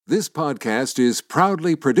This podcast is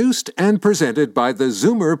proudly produced and presented by the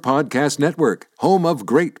Zoomer Podcast Network, home of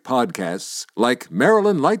great podcasts like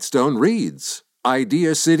Marilyn Lightstone Reads,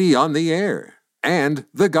 Ideacity on the Air, and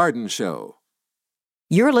The Garden Show.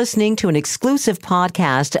 You're listening to an exclusive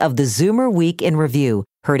podcast of the Zoomer Week in Review,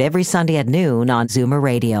 heard every Sunday at noon on Zoomer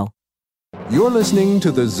Radio. You're listening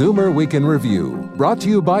to the Zoomer Week in Review, brought to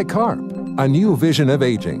you by CARP, a new vision of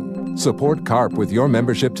aging. Support CARP with your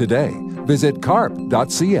membership today. Visit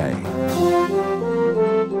carp.ca.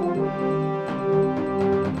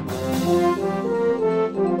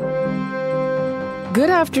 Good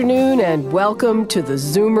afternoon and welcome to the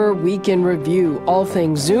Zoomer Week in Review, all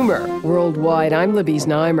things Zoomer. Worldwide, I'm Libby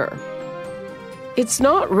Znaimer. It's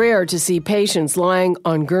not rare to see patients lying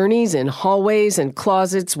on gurneys in hallways and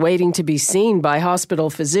closets waiting to be seen by hospital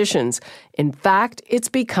physicians. In fact, it's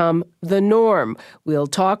become the norm. We'll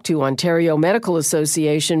talk to Ontario Medical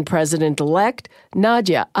Association President-elect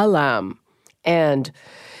Nadia Alam. And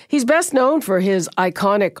he's best known for his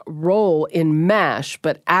iconic role in MASH,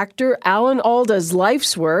 but actor Alan Alda's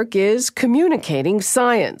life's work is communicating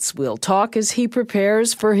science. We'll talk as he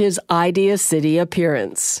prepares for his ideacity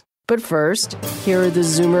appearance. But first, here are the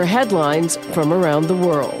Zoomer headlines from around the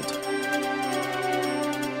world.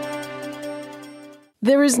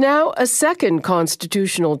 There is now a second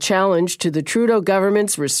constitutional challenge to the Trudeau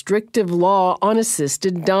government's restrictive law on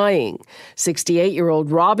assisted dying. 68-year-old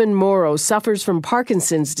Robin Morrow suffers from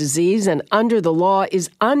Parkinson's disease and under the law is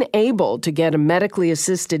unable to get a medically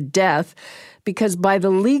assisted death because by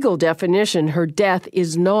the legal definition, her death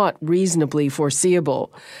is not reasonably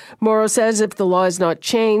foreseeable. Morrow says if the law is not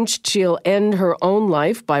changed, she'll end her own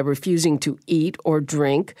life by refusing to eat or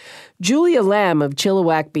drink. Julia Lamb of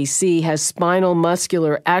Chilliwack, BC, has spinal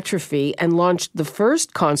muscular atrophy and launched the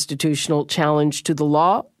first constitutional challenge to the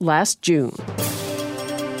law last June.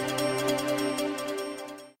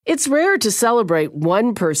 It's rare to celebrate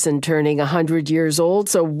one person turning 100 years old,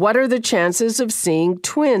 so what are the chances of seeing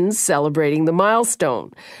twins celebrating the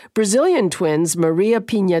milestone? Brazilian twins Maria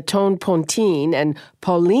Pinhaton-Pontin and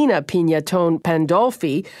Paulina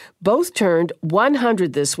Pinhaton-Pandolfi both turned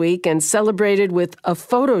 100 this week and celebrated with a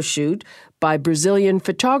photo shoot by Brazilian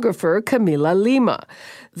photographer Camila Lima.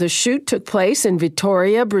 The shoot took place in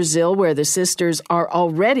Vitória, Brazil, where the sisters are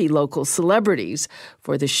already local celebrities.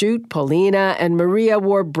 For the shoot, Paulina and Maria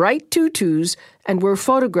wore bright tutus and were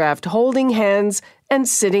photographed holding hands and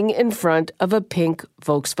sitting in front of a pink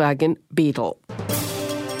Volkswagen Beetle.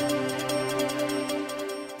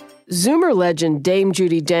 Zoomer legend Dame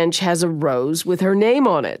Judi Dench has a rose with her name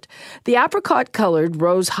on it. The apricot-colored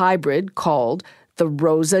rose hybrid called the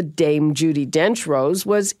Rosa Dame Judi Dench Rose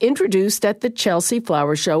was introduced at the Chelsea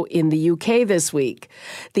Flower Show in the UK this week.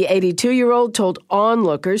 The 82-year-old told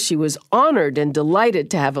onlookers she was honored and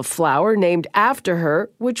delighted to have a flower named after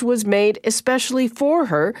her, which was made especially for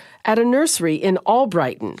her at a nursery in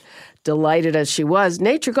Albrighton. Delighted as she was,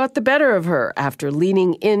 nature got the better of her. After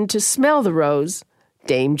leaning in to smell the rose,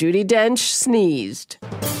 Dame Judi Dench sneezed.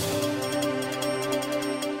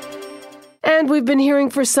 And we've been hearing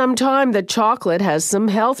for some time that chocolate has some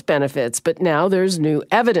health benefits, but now there's new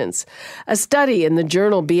evidence. A study in the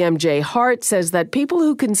journal BMJ Heart says that people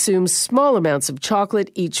who consume small amounts of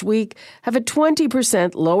chocolate each week have a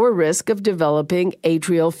 20% lower risk of developing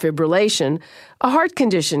atrial fibrillation, a heart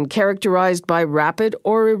condition characterized by rapid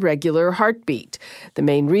or irregular heartbeat. The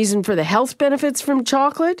main reason for the health benefits from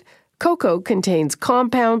chocolate? Cocoa contains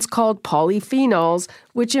compounds called polyphenols,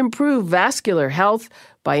 which improve vascular health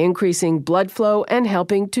by increasing blood flow and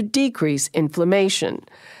helping to decrease inflammation.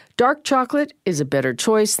 Dark chocolate is a better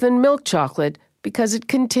choice than milk chocolate because it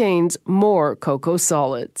contains more cocoa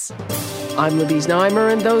solids. I'm Libby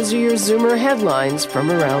Znaimer, and those are your Zoomer headlines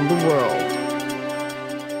from around the world.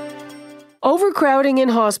 Overcrowding in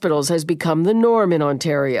hospitals has become the norm in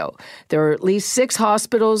Ontario. There are at least 6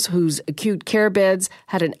 hospitals whose acute care beds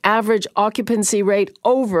had an average occupancy rate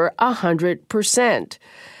over 100%,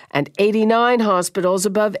 and 89 hospitals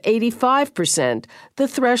above 85%, the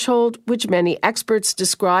threshold which many experts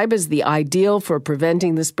describe as the ideal for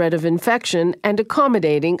preventing the spread of infection and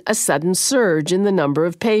accommodating a sudden surge in the number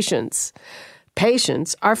of patients.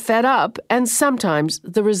 Patients are fed up, and sometimes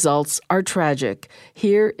the results are tragic.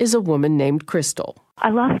 Here is a woman named Crystal. I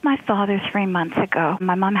lost my father 3 months ago.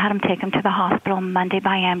 My mom had him taken to the hospital Monday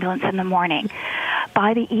by ambulance in the morning.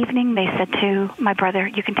 By the evening, they said to my brother,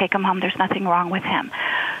 "You can take him home. There's nothing wrong with him."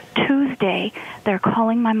 Tuesday, they're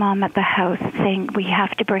calling my mom at the house saying, "We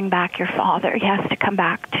have to bring back your father. He has to come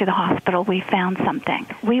back to the hospital. We found something."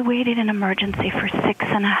 We waited in emergency for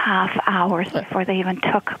 6.5 hours before they even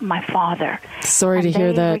took my father. Sorry to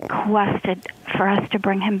hear that. They requested for us to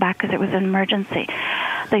bring him back because it was an emergency.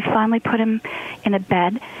 They finally put him in a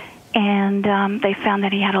bed, and they found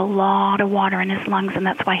that he had a lot of water in his lungs, and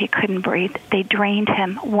that's why he couldn't breathe. They drained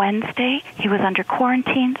him Wednesday. He was under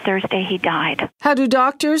quarantine. Thursday, he died. How do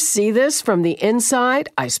doctors see this from the inside?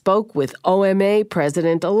 I spoke with OMA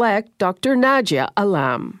President-elect Dr. Nadia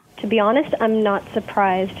Alam. To be honest, I'm not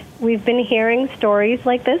surprised. We've been hearing stories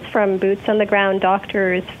like this from boots-on-the-ground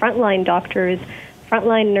doctors, frontline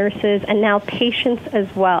nurses, and now patients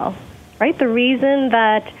as well, right? The reason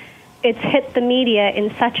that it's hit the media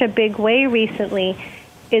in such a big way recently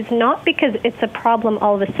is not because it's a problem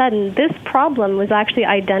all of a sudden. This problem was actually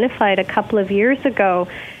identified a couple of years ago.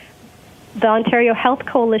 The Ontario Health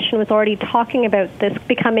Coalition was already talking about this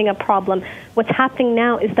becoming a problem. What's happening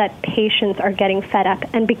now is that patients are getting fed up,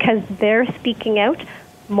 and because they're speaking out,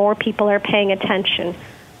 more people are paying attention.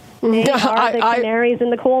 They are the canaries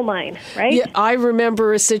in the coal mine, right? Yeah, I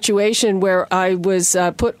remember a situation where I was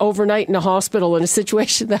put overnight in a hospital in a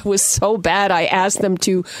situation that was so bad, I asked them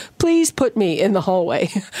to please put me in the hallway,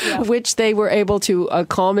 which they were able to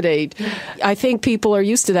accommodate. I think people are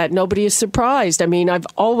used to that. Nobody is surprised. I mean, I've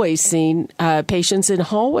always seen patients in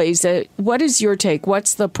hallways. What is your take?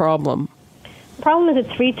 What's the problem? The problem is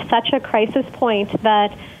it's reached such a crisis point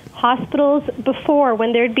that hospitals before,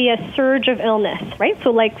 when there'd be a surge of illness, right?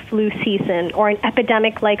 So like flu season or an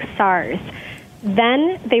epidemic like SARS,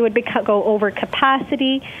 then they would go over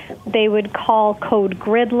capacity. They would call code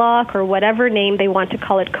gridlock or whatever name they want to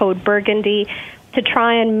call it, code burgundy, to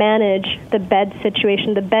try and manage the bed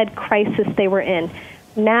situation, the bed crisis they were in.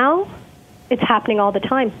 Now, it's happening all the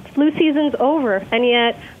time. Flu season's over, and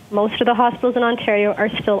yet most of the hospitals in Ontario are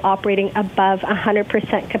still operating above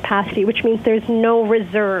 100% capacity, which means there's no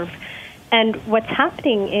reserve. And what's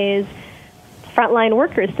happening is frontline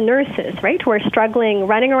workers, the nurses, right, who are struggling,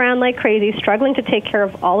 running around like crazy, struggling to take care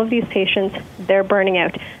of all of these patients, they're burning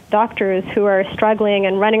out. Doctors who are struggling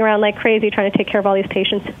and running around like crazy trying to take care of all these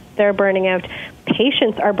patients, they're burning out.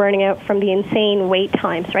 Patients are burning out from the insane wait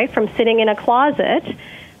times, right, from sitting in a closet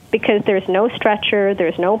because there's no stretcher,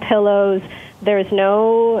 there's no pillows, there's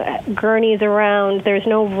no gurneys around, there's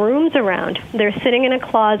no rooms around. They're sitting in a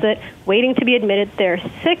closet waiting to be admitted. They're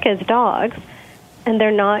sick as dogs, and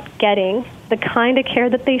they're not getting the kind of care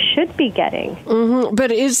that they should be getting. Mm-hmm.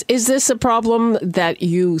 But is this a problem that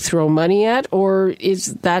you throw money at, or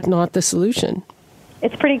is that not the solution?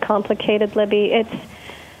 It's pretty complicated, Libby.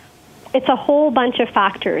 It's a whole bunch of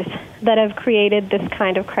factors that have created this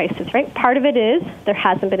kind of crisis, right? Part of it is there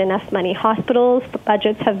hasn't been enough money. Hospitals'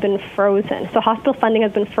 budgets have been frozen. So hospital funding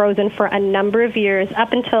has been frozen for a number of years,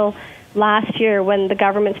 up until last year when the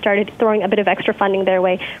government started throwing a bit of extra funding their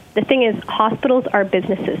way. The thing is, hospitals are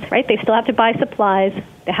businesses, right? They still have to buy supplies,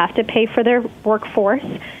 they have to pay for their workforce,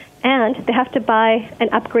 and they have to buy and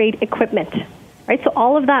upgrade equipment, right? So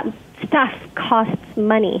all of that stuff costs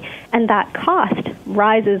money, and that cost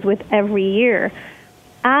rises with every year.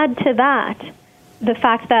 Add to that the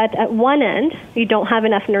fact that at one end, you don't have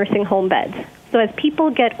enough nursing home beds. So as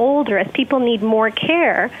people get older, as people need more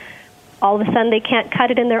care, all of a sudden they can't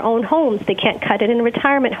cut it in their own homes. They can't cut it in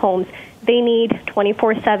retirement homes. They need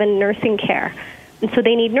 24/7 nursing care. And so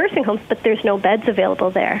they need nursing homes, but there's no beds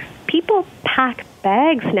available there. People pack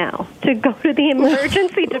bags now to go to the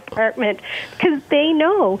emergency department because they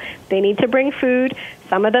know they need to bring food.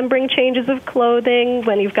 Some of them bring changes of clothing.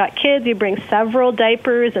 When you've got kids, you bring several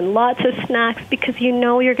diapers and lots of snacks because you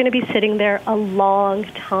know you're going to be sitting there a long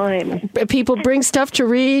time. People bring stuff to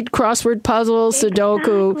read, crossword puzzles,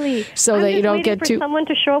 Sudoku, so that you don't get too... someone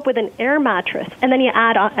to show up with an air mattress. And then you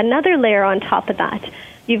add another layer on top of that.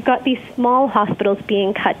 You've got these small hospitals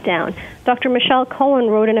being cut down. Dr. Michelle Cohen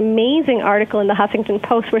wrote an amazing article in the Huffington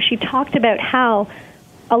Post where she talked about how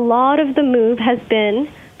a lot of the move has been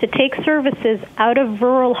to take services out of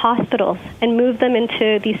rural hospitals and move them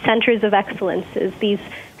into these centers of excellences, these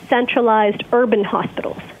centralized urban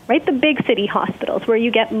hospitals, right? The big city hospitals where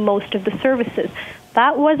you get most of the services.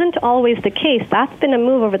 That wasn't always the case. That's been a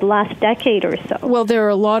move over the last decade or so. Well, there are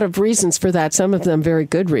a lot of reasons for that, some of them very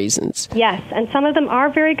good reasons. Yes, and some of them are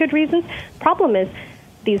very good reasons. Problem is,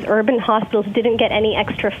 these urban hospitals didn't get any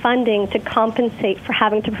extra funding to compensate for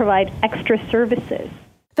having to provide extra services.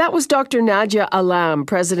 That was Dr. Nadia Alam,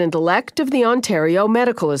 President-elect of the Ontario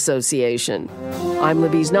Medical Association. I'm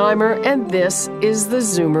Libby Znaimer, and this is the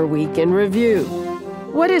Zoomer Week in Review.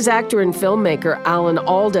 What is actor and filmmaker Alan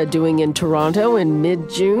Alda doing in Toronto in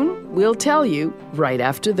mid-June? We'll tell you right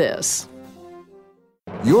after this.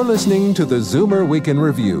 You're listening to the Zoomer Week in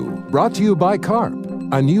Review, brought to you by CARP,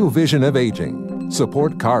 a new vision of aging.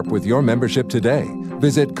 Support CARP with your membership today.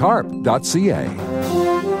 Visit carp.ca.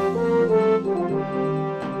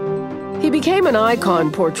 He became an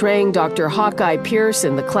icon portraying Dr. Hawkeye Pierce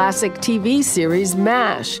in the classic TV series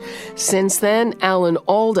MASH. Since then, Alan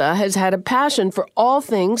Alda has had a passion for all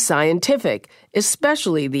things scientific,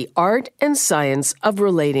 especially the art and science of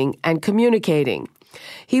relating and communicating.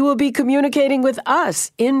 He will be communicating with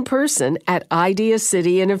us in person at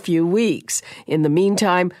ideacity in a few weeks. In the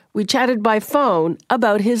meantime, we chatted by phone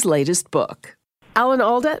about his latest book. Alan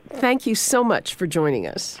Alda, thank you so much for joining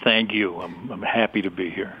us. Thank you. I'm happy to be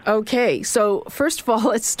here. Okay, so first of all,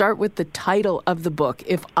 let's start with the title of the book.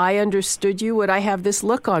 If I understood you, would I have this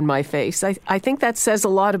look on my face? I think that says a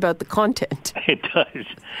lot about the content. It does.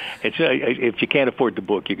 If you can't afford the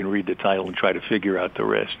book, you can read the title and try to figure out the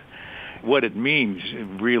rest. What it means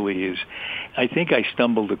really is, I think I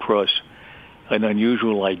stumbled across an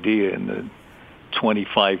unusual idea in the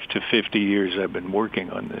 25 to 50 years I've been working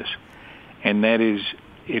on this. And that is,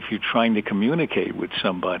 if you're trying to communicate with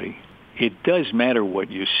somebody, it does matter what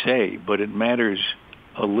you say, but it matters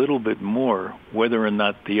a little bit more whether or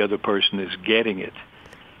not the other person is getting it.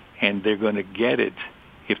 And they're going to get it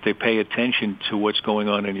if they pay attention to what's going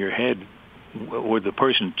on in your head, or the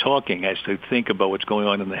person talking has to think about what's going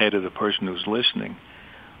on in the head of the person who's listening,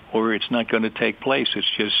 or it's not going to take place. It's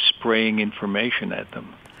just spraying information at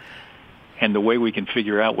them. And the way we can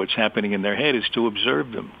figure out what's happening in their head is to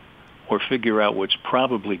observe them, or figure out what's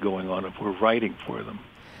probably going on if we're writing for them.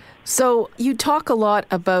 So you talk a lot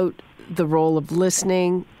about the role of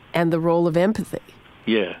listening and the role of empathy.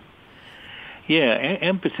 Yeah.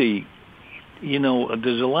 Empathy,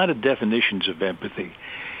 there's a lot of definitions of empathy.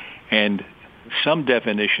 And some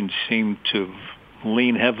definitions seem to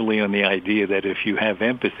lean heavily on the idea that if you have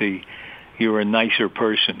empathy, you're a nicer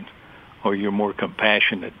person or you're more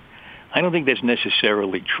compassionate. I don't think that's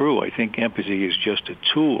necessarily true. I think empathy is just a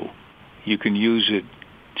tool. You can use it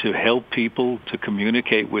to help people, to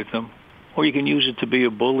communicate with them, or you can use it to be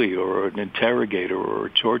a bully or an interrogator or a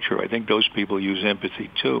torturer. I think those people use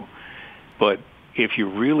empathy too. But if you're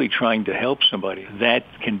really trying to help somebody, that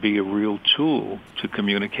can be a real tool to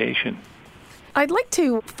communication. I'd like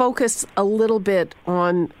to focus a little bit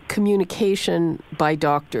on communication by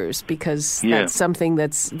doctors, because that's something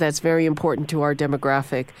that's very important to our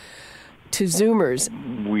demographic, to Zoomers.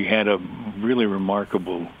 We had a really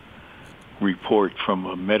remarkable report from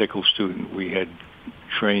a medical student we had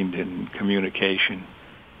trained in communication.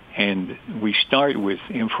 And we start with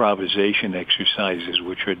improvisation exercises,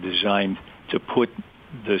 which are designed to put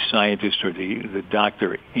the scientist or the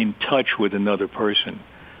doctor in touch with another person,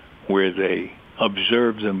 where they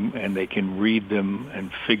observe them and they can read them and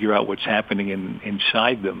figure out what's happening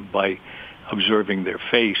inside them by observing their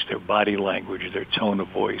face, their body language, their tone of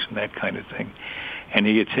voice, and that kind of thing. And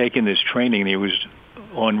he had taken this training, and he was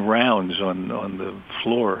on rounds on the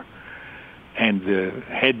floor, and the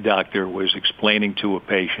head doctor was explaining to a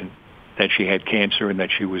patient that she had cancer and that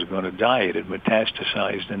she was going to die. It had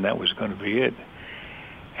metastasized, and that was going to be it.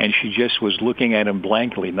 And she just was looking at him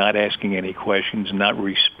blankly, not asking any questions, not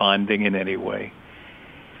responding in any way.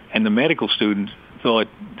 And the medical student thought,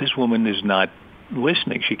 this woman is not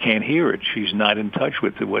listening. She can't hear it. She's not in touch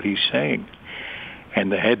with what he's saying.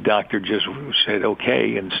 And the head doctor just said,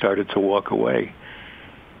 okay, and started to walk away.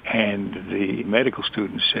 And the medical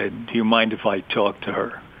student said, do you mind if I talk to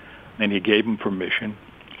her? And he gave him permission.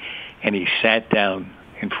 And he sat down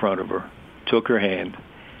in front of her, took her hand,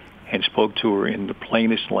 and spoke to her in the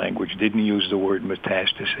plainest language, didn't use the word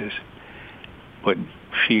metastasis. But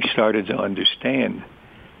she started to understand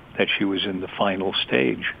that she was in the final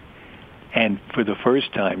stage. And for the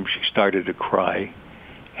first time, she started to cry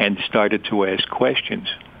and started to ask questions.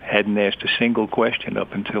 Hadn't asked a single question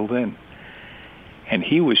up until then. And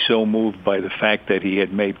he was so moved by the fact that he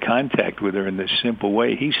had made contact with her in this simple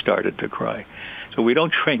way, he started to cry. So we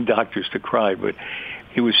don't train doctors to cry, but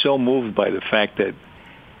he was so moved by the fact that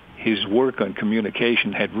his work on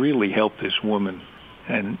communication had really helped this woman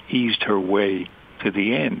and eased her way to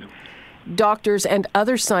the end. Doctors and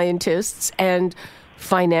other scientists and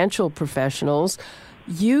financial professionals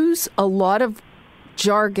use a lot of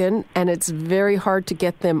jargon, and it's very hard to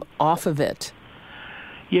get them off of it.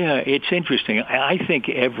 Yeah, it's interesting. I think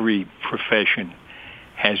every profession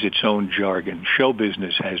has its own jargon. Show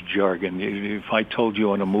business has jargon. If I told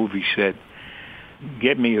you on a movie set,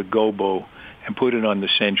 get me a gobo and put it on the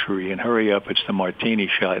Century and hurry up, it's the martini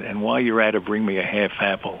shot, and while you're at it, bring me a half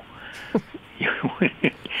apple, you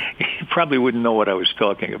probably wouldn't know what I was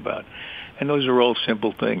talking about. And those are all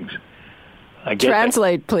simple things.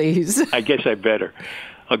 Translate, please. I guess I better.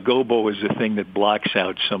 A gobo is the thing that blocks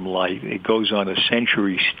out some light. It goes on a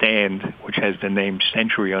Century stand, which has the name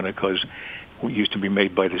Century on it because it used to be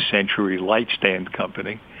made by the Century Light Stand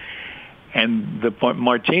Company. And the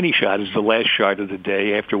martini shot is the last shot of the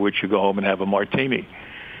day, after which you go home and have a martini.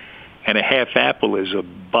 And a half apple is a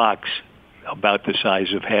box about the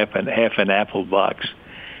size of half an apple box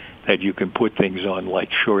that you can put things on like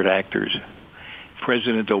short actors.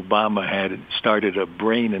 President Obama had started a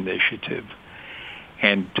brain initiative.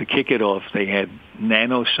 And to kick it off, they had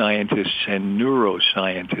nanoscientists and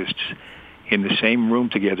neuroscientists in the same room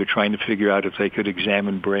together trying to figure out if they could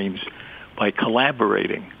examine brains by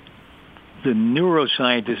collaborating. The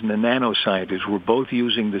neuroscientists and the nanoscientists were both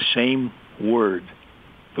using the same word,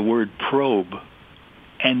 the word probe,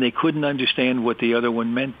 and they couldn't understand what the other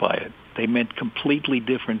one meant by it. They meant completely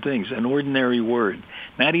different things. An ordinary word,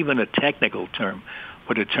 not even a technical term,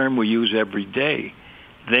 but a term we use every day.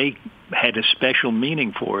 They had a special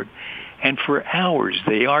meaning for it, and for hours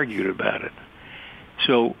they argued about it.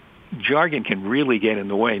 So jargon can really get in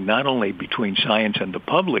the way, not only between science and the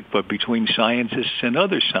public, but between scientists and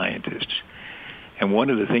other scientists. And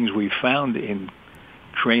one of the things we found in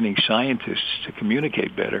training scientists to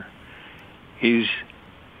communicate better is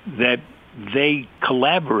that they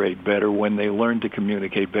collaborate better when they learn to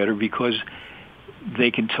communicate better, because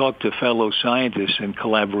they can talk to fellow scientists and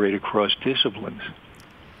collaborate across disciplines.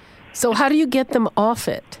 So how do you get them off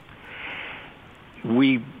it?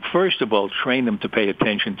 We, first of all, train them to pay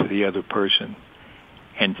attention to the other person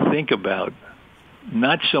and think about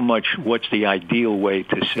not so much what's the ideal way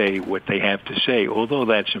to say what they have to say, although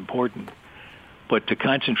that's important, but to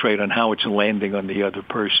concentrate on how it's landing on the other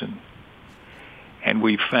person. And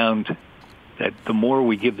we found that the more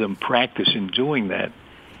we give them practice in doing that,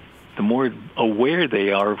 the more aware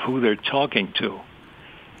they are of who they're talking to.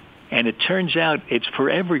 And it turns out it's for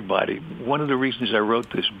everybody. One of the reasons I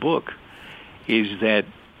wrote this book is that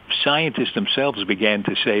scientists themselves began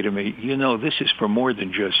to say to me, you know, this is for more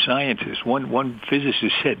than just scientists. One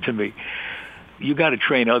physicist said to me, you got to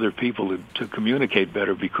train other people to communicate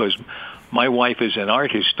better, because my wife is an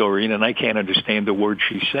art historian and I can't understand the word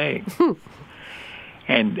she's saying.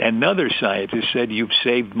 And another scientist said, you've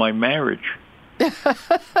saved my marriage.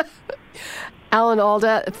 Alan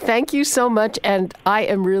Alda, thank you so much, and I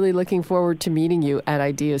am really looking forward to meeting you at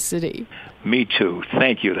Idea City. Me too.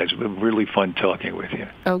 Thank you. That's been really fun talking with you.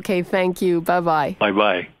 Okay, thank you. Bye-bye.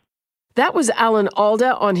 Bye-bye. That was Alan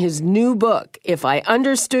Alda on his new book, If I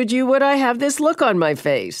Understood You, Would I Have This Look on My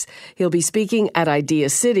Face? He'll be speaking at Idea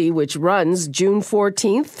City, which runs June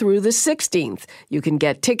 14th through the 16th. You can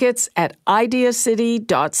get tickets at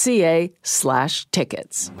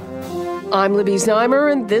ideacity.ca/tickets. I'm Libby Znaimer,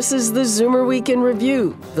 and this is the Zoomer Week in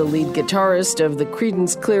Review. The lead guitarist of the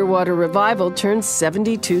Creedence Clearwater Revival turns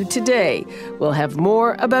 72 today. We'll have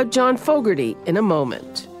more about John Fogerty in a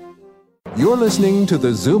moment. You're listening to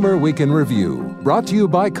the Zoomer Week in Review, brought to you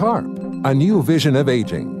by CARP, a new vision of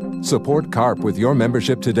aging. Support CARP with your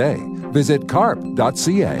membership today. Visit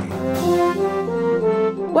carp.ca.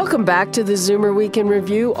 Welcome back to the Zoomer Week in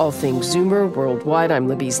Review, all things Zoomer worldwide. I'm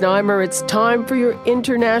Libby Znaimer. It's time for your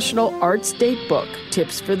International Arts Datebook,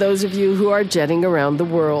 tips for those of you who are jetting around the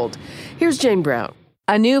world. Here's Jane Brown.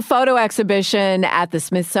 A new photo exhibition at the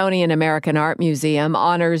Smithsonian American Art Museum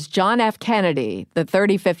honors John F. Kennedy, the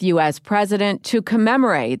 35th U.S. president, to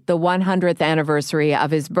commemorate the 100th anniversary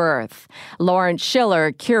of his birth. Lawrence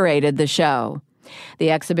Schiller curated the show.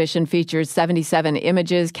 The exhibition features 77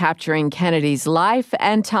 images capturing Kennedy's life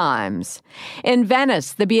and times. In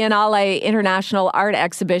Venice, the Biennale International Art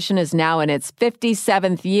Exhibition is now in its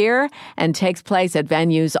 57th year and takes place at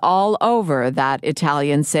venues all over that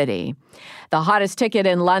Italian city. The hottest ticket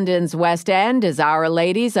in London's West End is Our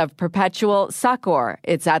Ladies of Perpetual Succor.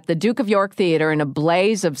 It's at the Duke of York Theatre in a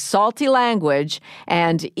blaze of salty language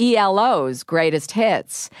and ELO's greatest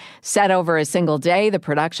hits. Set over a single day, the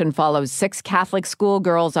production follows 6 Catholic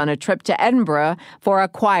schoolgirls on a trip to Edinburgh for a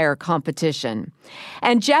choir competition.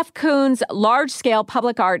 And Jeff Koons' large-scale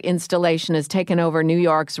public art installation has taken over New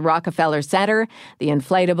York's Rockefeller Center. The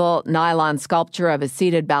inflatable nylon sculpture of a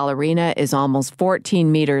seated ballerina is almost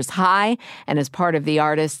 14 meters high and is part of the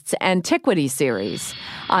artist's Antiquity series.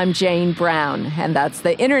 I'm Jane Brown, and that's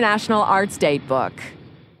the International Arts Datebook.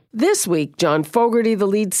 This week, John Fogerty, the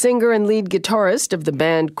lead singer and lead guitarist of the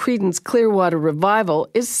band Creedence Clearwater Revival,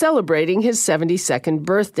 is celebrating his 72nd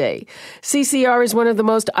birthday. CCR is one of the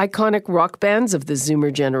most iconic rock bands of the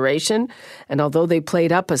Zoomer generation, and although they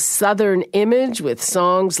played up a Southern image with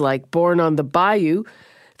songs like Born on the Bayou,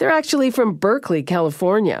 they're actually from Berkeley,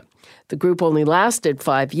 California. The group only lasted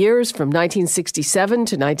 5 years, from 1967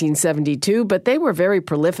 to 1972, but they were very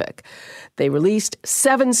prolific. They released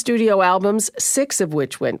 7 studio albums, 6 of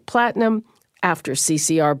which went platinum, After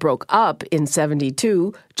CCR broke up in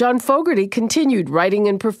 1972, John Fogerty continued writing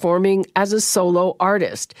and performing as a solo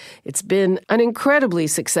artist. It's been an incredibly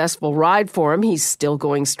successful ride for him. He's still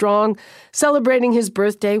going strong, celebrating his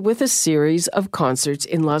birthday with a series of concerts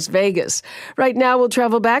in Las Vegas. Right now, we'll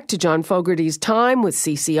travel back to John Fogerty's time with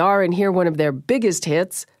CCR and hear one of their biggest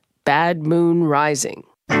hits, Bad Moon Rising.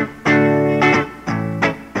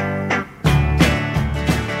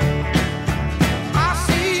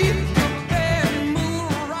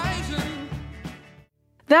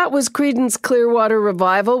 That was Creedence Clearwater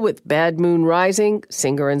Revival with Bad Moon Rising.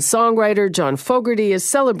 Singer and songwriter John Fogerty is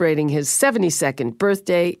celebrating his 72nd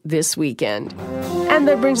birthday this weekend. And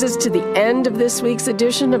that brings us to the end of this week's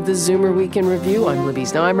edition of the Zoomer Week in Review. I'm Libby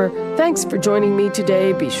Znaimer. Thanks for joining me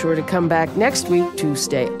today. Be sure to come back next week to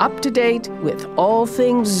stay up to date with all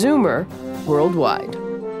things Zoomer worldwide.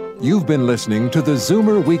 You've been listening to the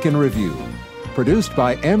Zoomer Week in Review, produced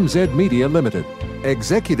by MZ Media Limited.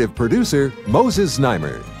 Executive producer, Moses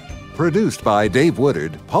Znaimer. Produced by Dave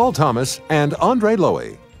Woodard, Paul Thomas, and Andre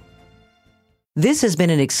Lowy. This has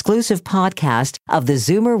been an exclusive podcast of the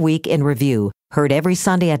Zoomer Week in Review, heard every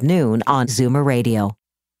Sunday at noon on Zoomer Radio.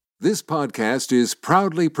 This podcast is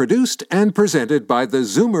proudly produced and presented by the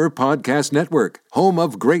Zoomer Podcast Network, home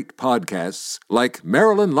of great podcasts like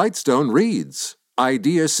Marilyn Lightstone Reads,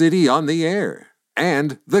 Idea City on the Air,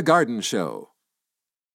 and The Garden Show.